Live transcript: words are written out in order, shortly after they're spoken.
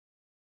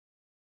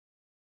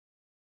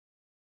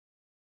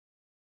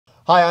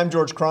Hi, I'm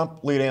George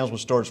Crump, lead analyst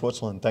with Storage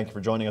Switzerland. Thank you for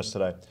joining us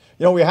today.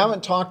 You know, we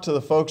haven't talked to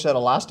the folks at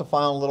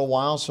Elastifile in a little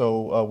while,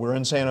 so we're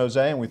in San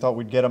Jose, and we thought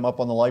we'd get them up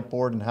on the light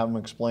board and have them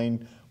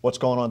explain what's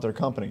going on at their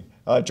company.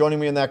 Joining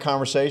me in that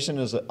conversation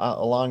is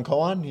Allon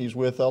Cohen. He's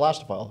with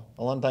Elastifile.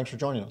 Allon, thanks for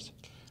joining us.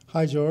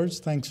 Hi, George.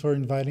 Thanks for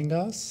inviting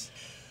us.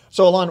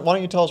 So, Allon, why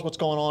don't you tell us what's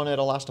going on at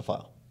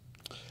Elastifile?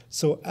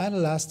 So at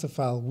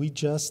Elastifile, we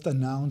just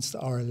announced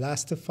our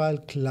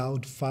Elastifile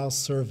Cloud File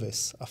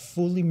Service, a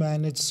fully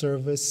managed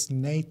service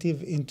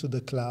native into the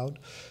cloud,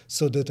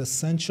 so that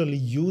essentially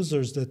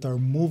users that are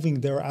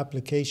moving their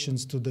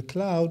applications to the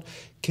cloud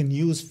can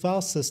use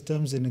file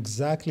systems in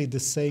exactly the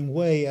same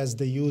way as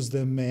they use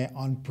them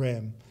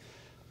on-prem.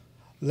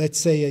 Let's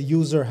say a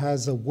user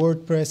has a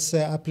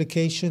WordPress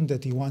application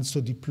that he wants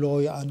to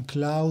deploy on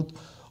cloud,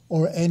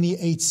 or any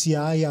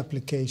HCI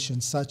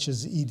application such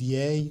as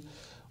EDA,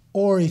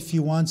 or if he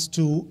wants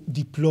to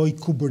deploy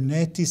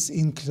Kubernetes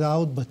in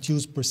cloud but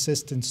use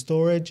persistent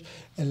storage,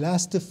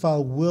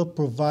 Elastifile will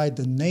provide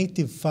the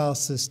native file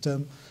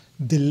system,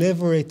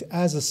 deliver it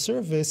as a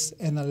service,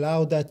 and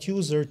allow that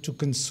user to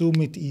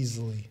consume it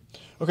easily.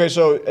 Okay,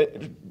 so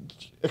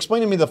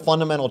explain to me the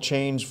fundamental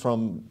change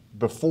from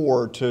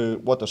before to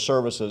what the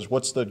service is.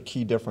 What's the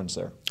key difference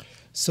there?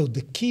 So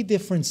the key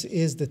difference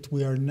is that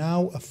we are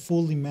now a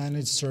fully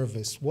managed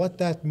service. What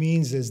that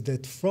means is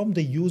that from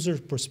the user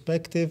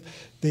perspective,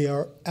 they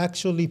are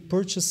actually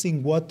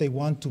purchasing what they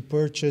want to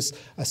purchase,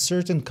 a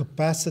certain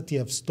capacity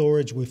of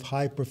storage with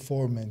high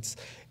performance.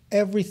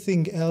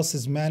 Everything else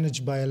is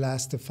managed by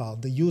Elastifile.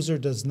 The user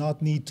does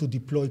not need to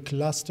deploy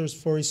clusters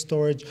for his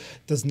storage,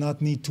 does not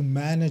need to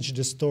manage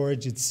the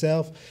storage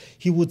itself.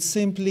 He would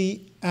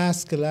simply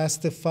ask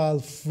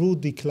Elastifile through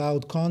the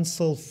Cloud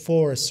Console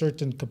for a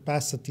certain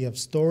capacity of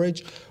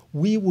storage.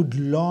 We would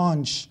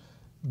launch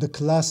the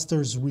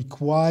clusters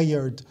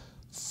required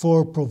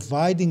for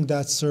providing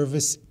that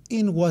service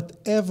in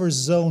whatever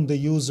zone the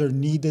user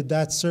needed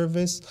that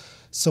service.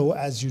 So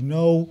as you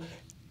know,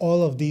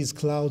 all of these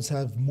clouds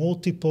have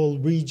multiple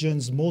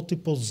regions,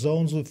 multiple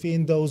zones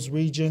within those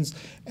regions,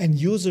 and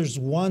users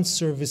want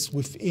service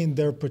within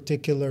their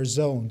particular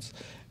zones.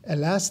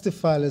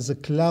 Elastifile, as a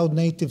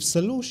cloud-native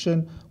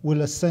solution,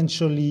 will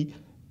essentially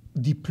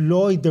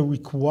deploy the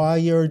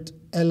required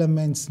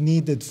elements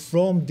needed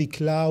from the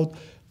cloud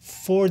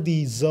for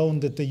the zone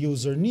that the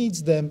user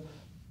needs them,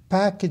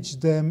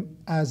 package them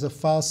as a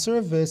file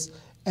service,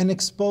 and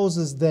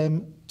exposes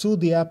them to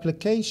the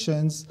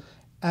applications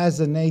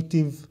as a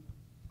native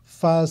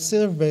file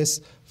service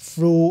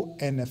through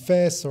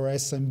NFS or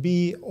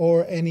SMB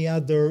or any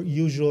other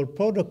usual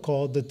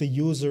protocol that the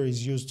user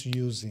is used to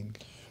using.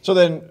 So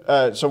then,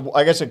 so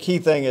I guess a key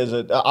thing is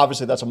that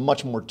obviously that's a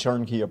much more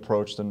turnkey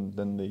approach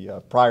than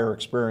the prior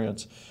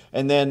experience.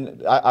 And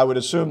then I would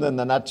assume then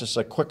that's just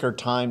a quicker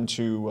time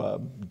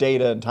to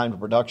data and time to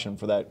production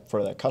for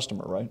that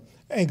customer, right?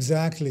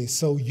 Exactly.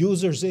 So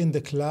users in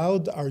the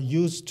cloud are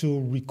used to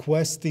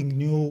requesting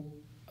new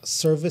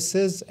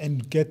services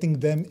and getting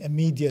them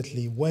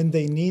immediately when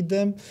they need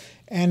them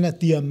and at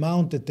the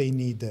amount that they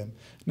need them.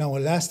 Now,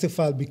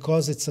 Elastifile,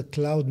 because it's a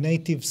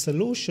cloud-native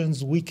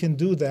solutions, we can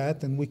do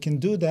that, and we can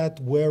do that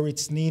where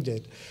it's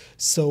needed.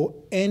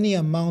 So any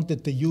amount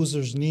that the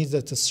users need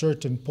at a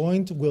certain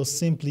point will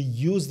simply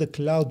use the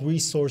cloud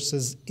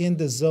resources in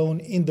the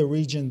zone, in the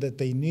region that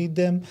they need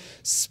them,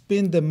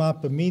 spin them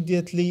up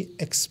immediately,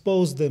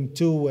 expose them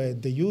to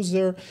the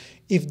user.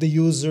 If the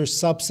user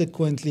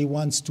subsequently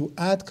wants to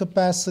add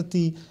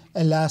capacity,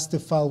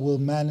 Elastifile will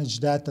manage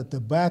that at the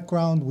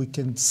background. We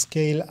can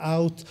scale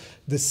out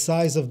the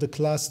size of the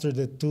cluster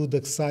to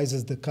the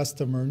sizes the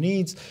customer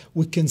needs.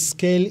 We can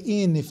scale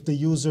in if the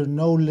user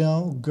no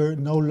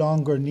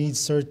longer needs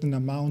certain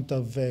amount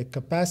of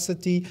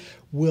capacity.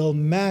 We'll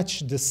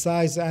match the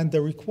size and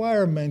the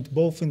requirement,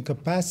 both in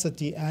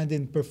capacity and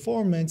in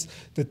performance,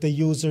 that the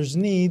users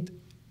need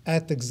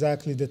at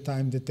exactly the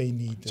time that they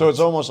need it. So it's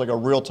almost like a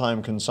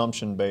real-time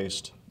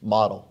consumption-based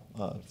model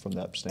from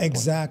that standpoint.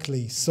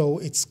 Exactly. So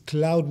it's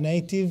cloud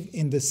native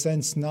in the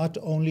sense not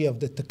only of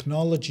the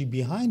technology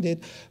behind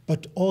it,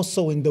 but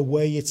also in the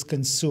way it's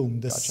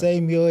consumed. The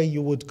same way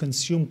you would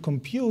consume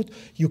compute,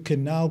 you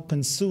can now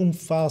consume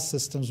file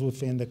systems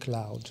within the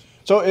cloud.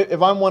 So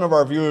if I'm one of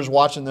our viewers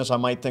watching this, I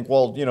might think,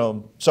 well, you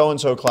know,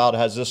 so-and-so cloud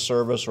has this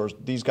service or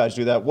these guys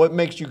do that. What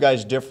makes you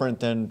guys different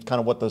than kind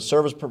of what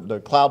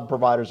the cloud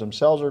providers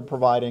themselves are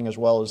providing, as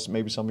well as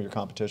maybe some of your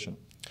competition?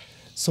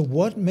 So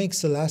what makes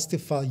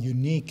Elastifile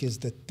unique is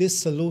that this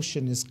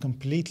solution is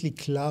completely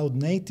cloud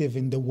native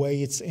in the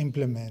way it's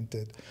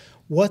implemented.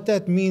 What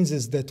that means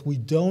is that we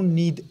don't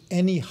need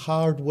any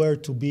hardware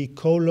to be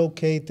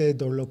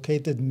co-located or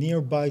located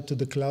nearby to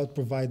the cloud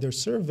provider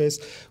service.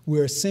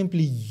 We're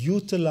simply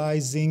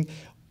utilizing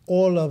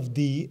all of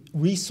the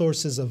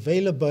resources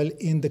available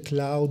in the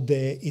cloud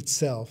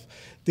itself.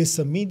 This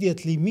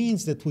immediately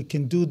means that we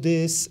can do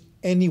this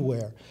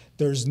anywhere.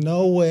 There's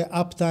no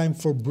uptime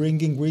for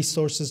bringing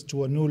resources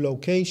to a new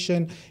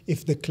location.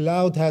 If the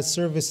cloud has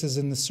services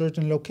in a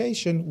certain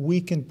location,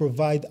 we can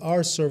provide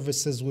our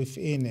services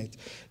within it.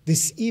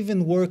 This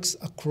even works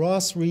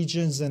across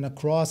regions and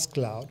across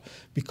cloud.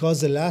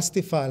 Because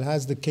Elastifile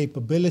has the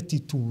capability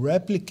to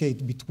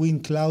replicate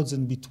between clouds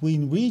and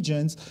between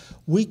regions,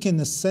 we can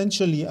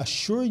essentially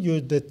assure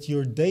you that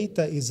your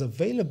data is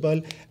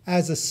available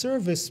as a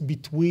service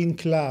between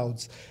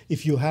clouds.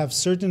 If you have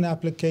certain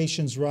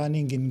applications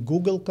running in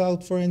Google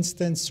Cloud, for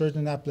instance,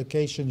 certain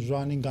applications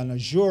running on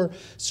Azure,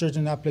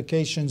 certain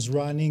applications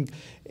running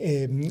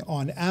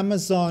on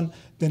Amazon,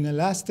 then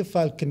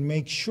Elastifile can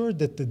make sure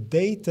that the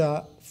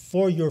data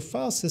for your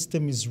file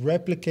system is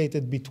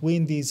replicated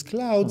between these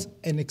clouds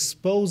and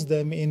expose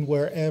them in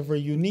wherever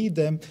you need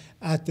them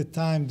at the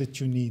time that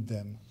you need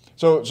them.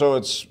 So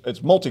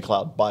it's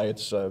multi-cloud by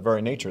its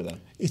very nature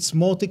then? It's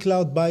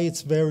multi-cloud by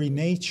its very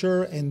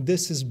nature, and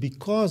this is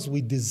because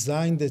we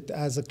designed it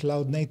as a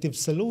cloud-native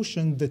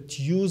solution that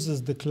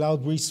uses the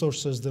cloud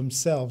resources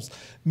themselves,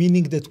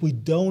 meaning that we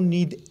don't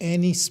need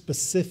any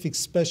specific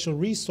special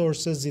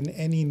resources in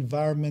any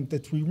environment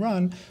that we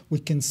run. We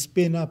can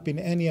spin up in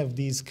any of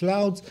these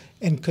clouds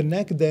and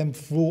connect them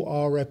through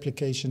our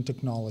replication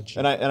technology.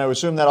 And I would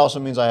assume that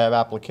also means I have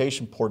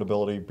application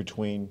portability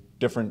between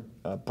different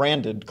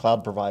branded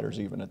cloud providers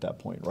even at that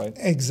point, right?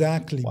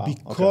 Exactly, Wow.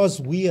 because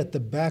Okay. we at the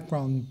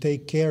background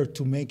take care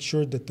to make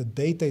sure that the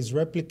data is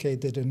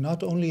replicated, and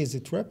not only is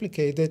it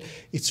replicated,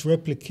 it's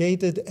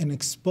replicated and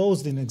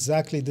exposed in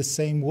exactly the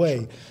same way.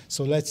 Sure.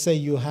 So let's say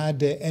you had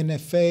the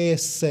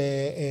NFS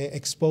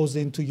exposed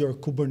into your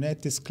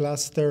Kubernetes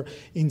cluster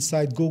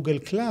inside Google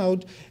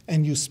Cloud,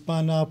 and you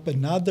spun up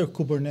another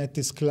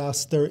Kubernetes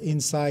cluster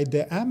inside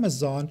the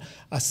Amazon.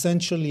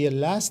 Essentially,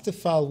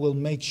 Elastifile will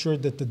make sure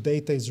that the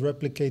data is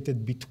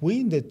replicated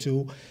between the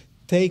two,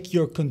 take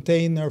your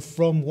container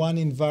from one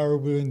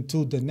environment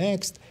to the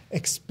next,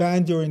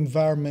 expand your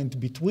environment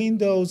between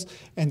those,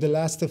 and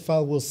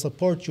Elastifile will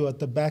support you at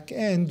the back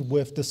end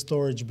with the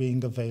storage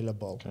being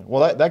available. Okay.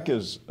 Well, that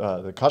gives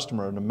the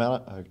customer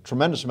a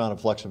tremendous amount of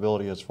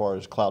flexibility as far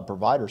as cloud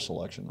provider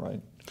selection,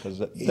 right? Because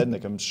then they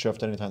can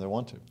shift anytime they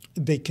want to.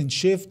 They can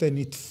shift, and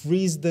it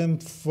frees them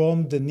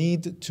from the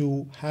need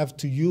to have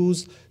to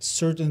use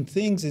certain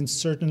things in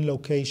certain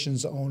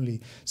locations only.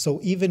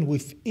 So even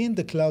within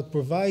the cloud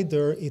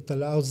provider, it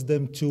allows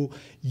them to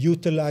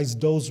utilize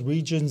those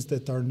regions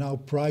that are now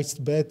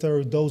priced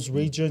better, those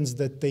regions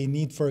that they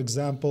need, for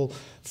example,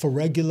 for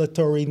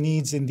regulatory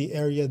needs in the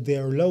area they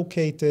are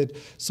located.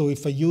 So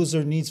if a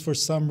user needs for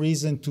some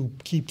reason to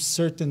keep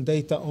certain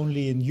data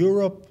only in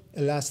Europe,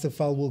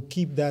 Elastifile will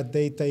keep that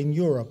data in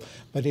Europe.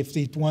 But if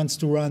it wants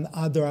to run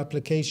other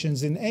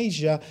applications in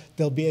Asia,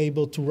 they'll be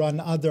able to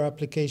run other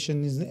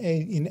applications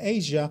in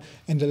Asia,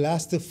 and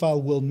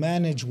Elastifile will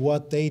manage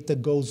what data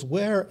goes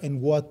where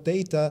and what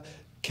data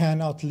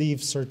cannot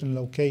leave certain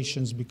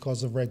locations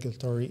because of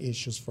regulatory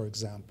issues, for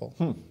example.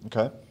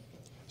 Okay.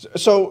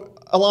 So,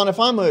 Allon,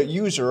 if I'm a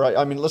user,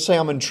 I mean, let's say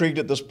I'm intrigued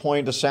at this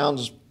point. It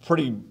sounds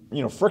pretty,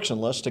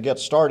 frictionless to get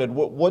started.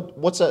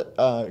 What's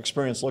that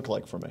experience look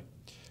like for me?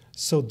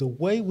 So the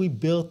way we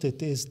built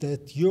it is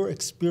that your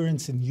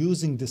experience in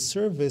using the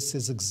service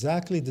is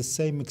exactly the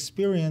same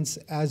experience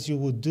as you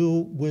would do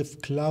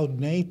with cloud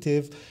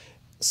native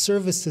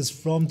services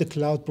from the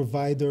cloud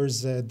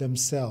providers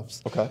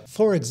themselves. Okay.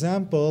 For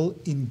example,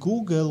 in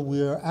Google,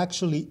 we are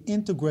actually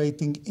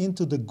integrating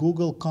into the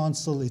Google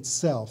console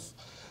itself.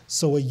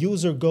 So a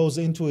user goes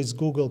into his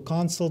Google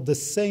console, the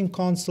same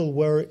console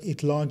where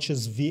it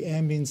launches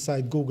VM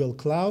inside Google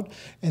Cloud,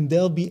 and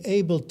they'll be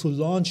able to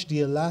launch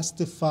the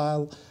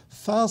Elastifile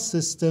file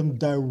system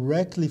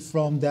directly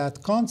from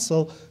that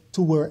console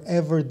to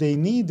wherever they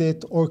need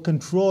it, or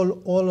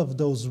control all of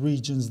those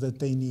regions that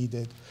they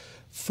needed.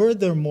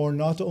 Furthermore,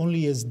 not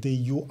only is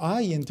the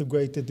UI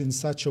integrated in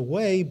such a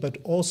way, but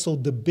also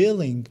the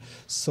billing.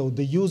 So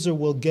the user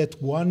will get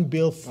one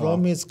bill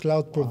from his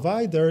cloud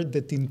provider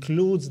that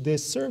includes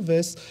this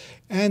service,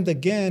 and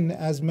again,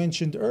 as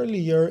mentioned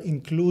earlier,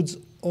 includes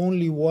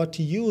only what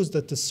he used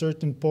at a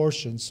certain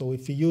portion. So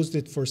if he used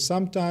it for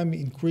some time,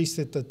 increase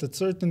it at a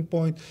certain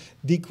point,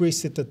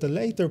 decrease it at a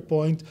later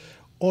point,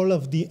 all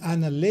of the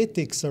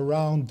analytics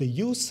around the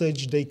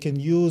usage, they can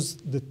use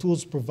the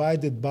tools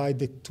provided by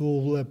the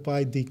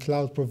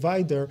cloud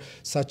provider,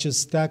 such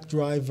as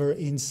Stackdriver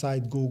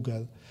inside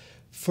Google.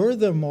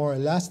 Furthermore,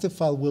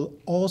 Elastifile will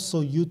also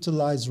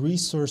utilize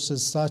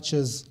resources such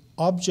as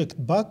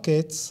object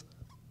buckets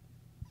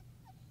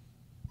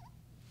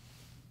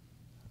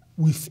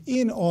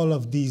within all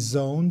of these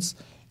zones,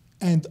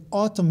 and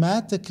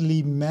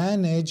automatically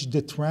manage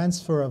the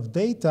transfer of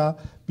data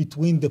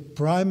between the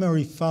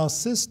primary file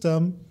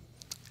system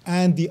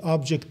and the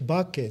object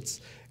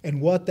buckets.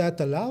 And what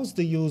that allows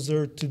the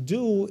user to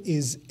do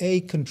is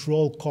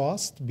control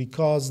cost,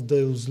 because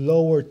those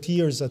lower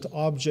tiers at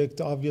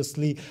object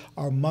obviously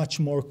are much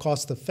more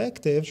cost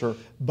effective, Sure.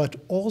 but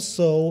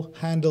also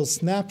handle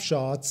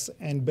snapshots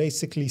and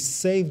basically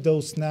save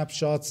those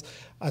snapshots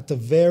at a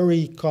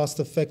very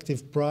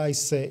cost-effective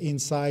price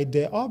inside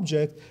the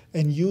object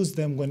and use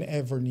them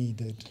whenever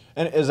needed.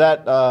 And is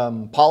that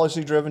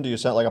policy-driven? Do you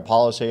set like a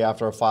policy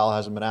after a file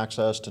hasn't been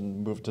accessed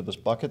and move it to this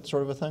bucket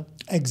sort of a thing?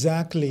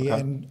 Exactly, Okay.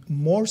 and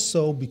more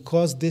so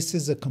because this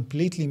is a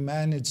completely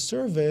managed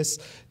service,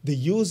 the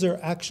user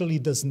actually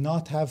does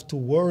not have to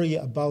worry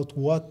about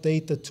what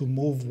data to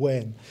move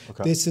when.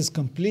 Okay. This is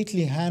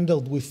completely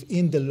handled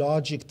within the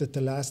logic that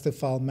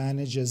Elastifile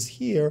manages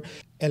here.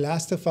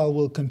 Elastifile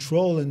will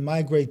control and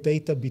migrate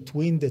data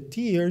between the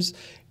tiers,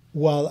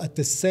 while at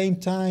the same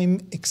time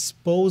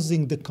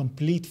exposing the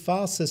complete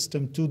file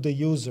system to the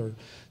user.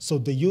 So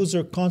the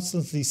user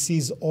constantly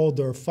sees all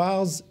their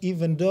files,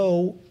 even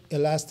though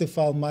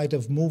Elastifile might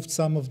have moved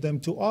some of them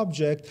to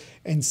object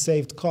and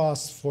saved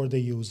costs for the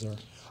user.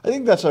 I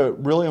think that's a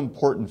really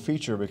important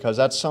feature because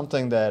that's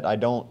something that I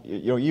don't,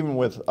 even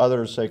with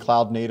others, say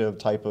cloud native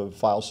type of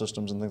file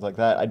systems and things like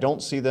that, I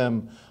don't see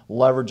them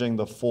leveraging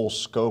the full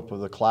scope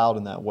of the cloud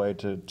in that way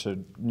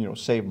to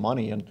save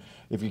money. And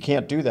if you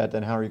can't do that,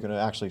 then how are you going to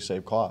actually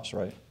save costs,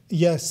 right?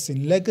 Yes,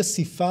 in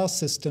legacy file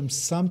systems,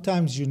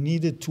 sometimes you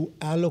needed to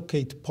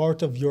allocate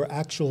part of your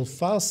actual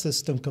file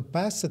system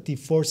capacity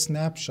for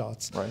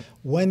snapshots. Right.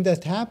 When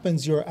that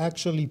happens, you're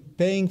actually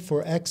paying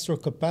for extra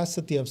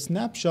capacity of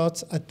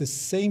snapshots at the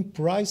same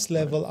price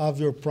level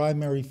of your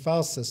primary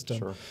file system.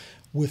 Sure.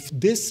 With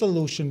this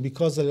solution,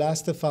 because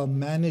Elastifile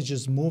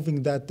manages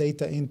moving that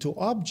data into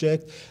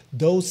object,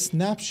 those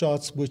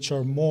snapshots, which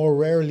are more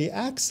rarely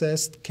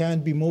accessed, can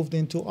be moved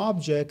into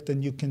object,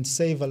 and you can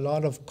save a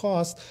lot of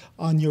cost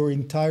on your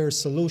entire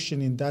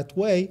solution in that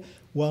way,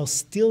 while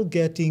still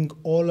getting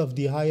all of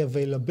the high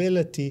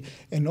availability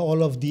and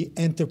all of the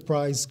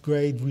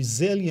enterprise-grade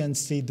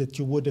resiliency that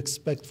you would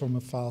expect from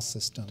a file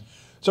system.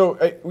 So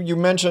you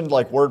mentioned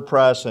like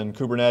WordPress and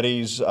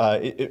Kubernetes.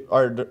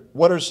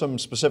 What are some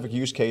specific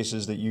use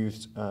cases that you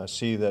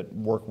see that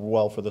work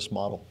well for this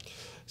model?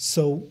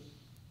 So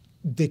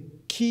the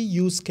key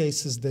use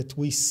cases that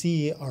we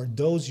see are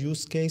those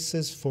use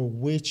cases for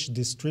which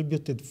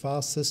distributed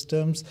file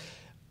systems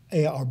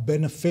are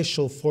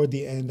beneficial for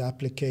the end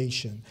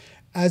application.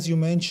 As you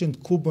mentioned,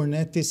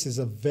 Kubernetes is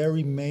a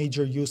very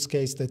major use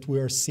case that we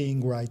are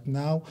seeing right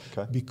now.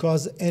 Okay.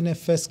 Because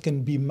NFS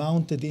can be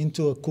mounted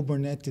into a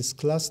Kubernetes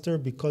cluster,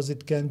 because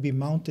it can be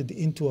mounted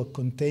into a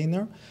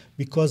container,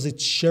 because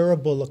it's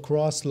shareable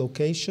across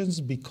locations,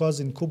 because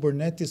in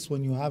Kubernetes,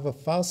 when you have a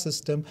file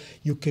system,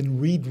 you can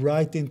read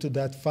right into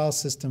that file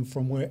system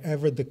from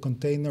wherever the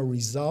container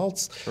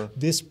results. Sure.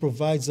 This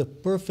provides a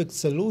perfect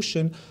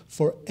solution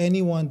for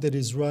anyone that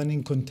is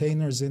running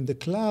containers in the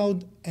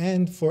cloud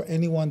and for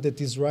anyone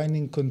that is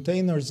running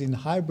containers in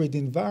hybrid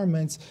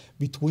environments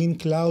between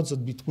clouds or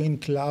between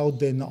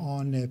cloud and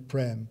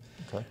on-prem.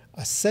 Okay.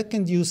 A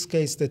second use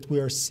case that we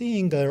are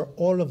seeing are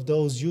all of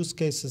those use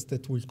cases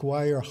that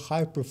require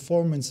high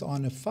performance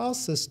on a file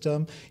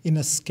system in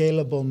a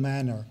scalable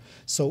manner.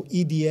 So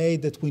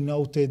EDA that we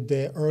noted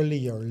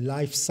earlier,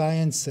 life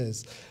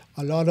sciences,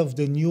 a lot of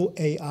the new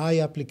AI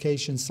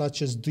applications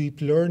such as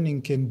deep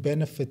learning can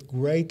benefit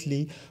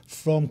greatly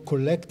from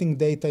collecting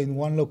data in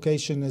one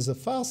location as a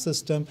file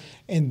system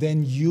and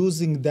then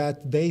using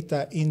that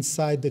data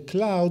inside the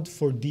cloud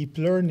for deep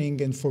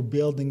learning and for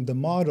building the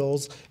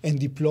models and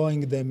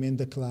deploying them in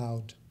the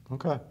cloud.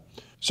 Okay.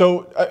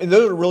 So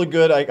those are really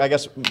good, I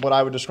guess, what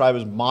I would describe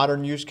as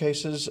modern use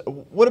cases.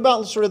 What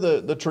about sort of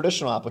the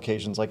traditional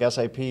applications like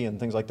SAP and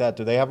things like that?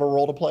 Do they have a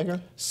role to play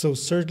here? So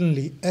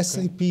certainly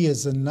SAP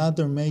is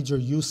another major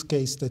use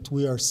case that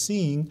we are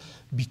seeing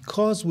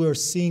because we're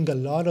seeing a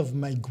lot of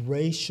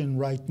migration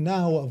right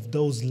now of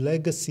those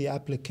legacy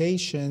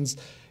applications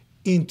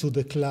into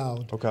the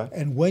cloud. Okay.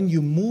 And when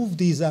you move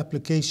these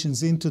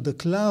applications into the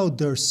cloud,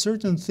 there are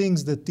certain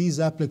things that these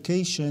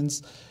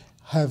applications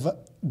have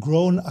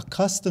grown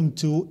accustomed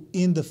to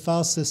in the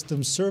file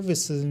system,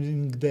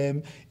 servicing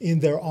them in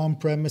their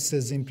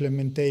on-premises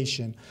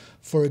implementation.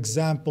 For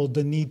example,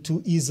 the need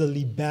to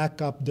easily back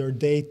up their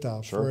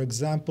data. Sure. For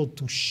example,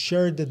 to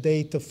share the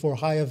data for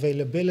high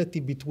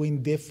availability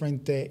between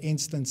different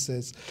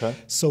instances. Okay.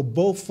 So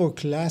both for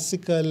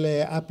classical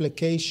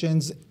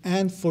applications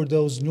and for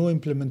those new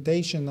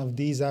implementation of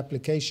these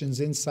applications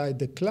inside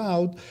the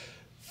cloud,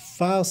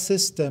 file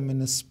system,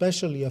 and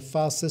especially a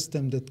file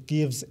system that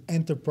gives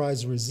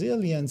enterprise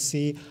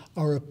resiliency,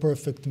 are a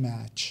perfect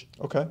match.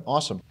 Okay,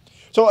 awesome.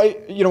 So,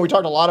 we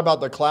talked a lot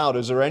about the cloud.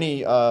 Is there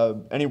any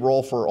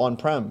role for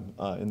on-prem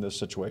in this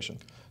situation?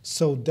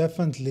 So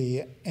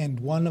definitely, and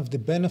one of the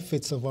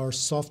benefits of our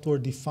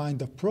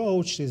software-defined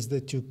approach is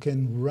that you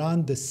can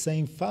run the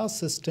same file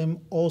system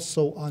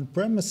also on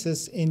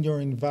premises in your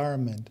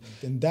environment.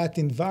 And that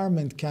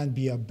environment can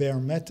be a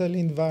bare metal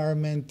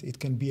environment, it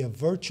can be a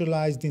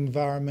virtualized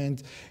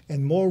environment,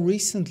 and more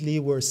recently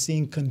we're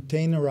seeing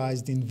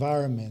containerized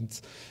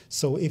environments.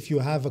 So if you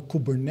have a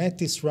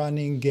Kubernetes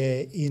running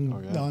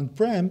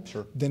on-prem,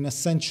 sure, then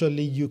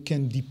essentially you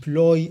can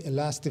deploy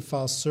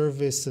Elastifile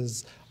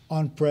services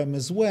on-prem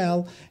as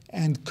well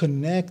and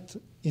connect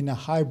in a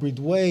hybrid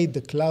way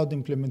the cloud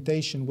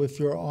implementation with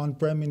your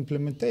on-prem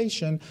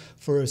implementation.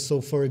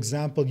 So for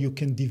example, you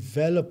can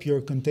develop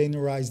your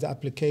containerized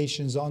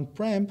applications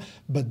on-prem,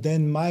 but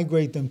then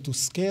migrate them to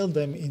scale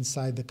them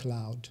inside the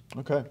cloud.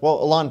 Okay. Well,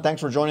 Allon,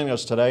 thanks for joining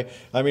us today.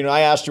 I mean,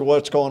 I asked you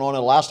what's going on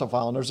at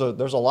Elastifile, and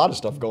there's a lot of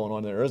stuff going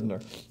on there, isn't there?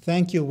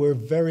 Thank you. We're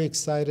very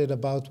excited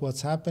about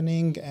what's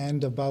happening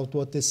and about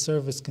what this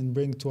service can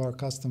bring to our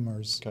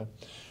customers. Okay.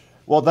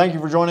 Well, thank you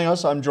for joining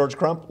us. I'm George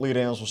Crump, lead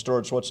analyst with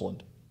Storage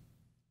Switzerland.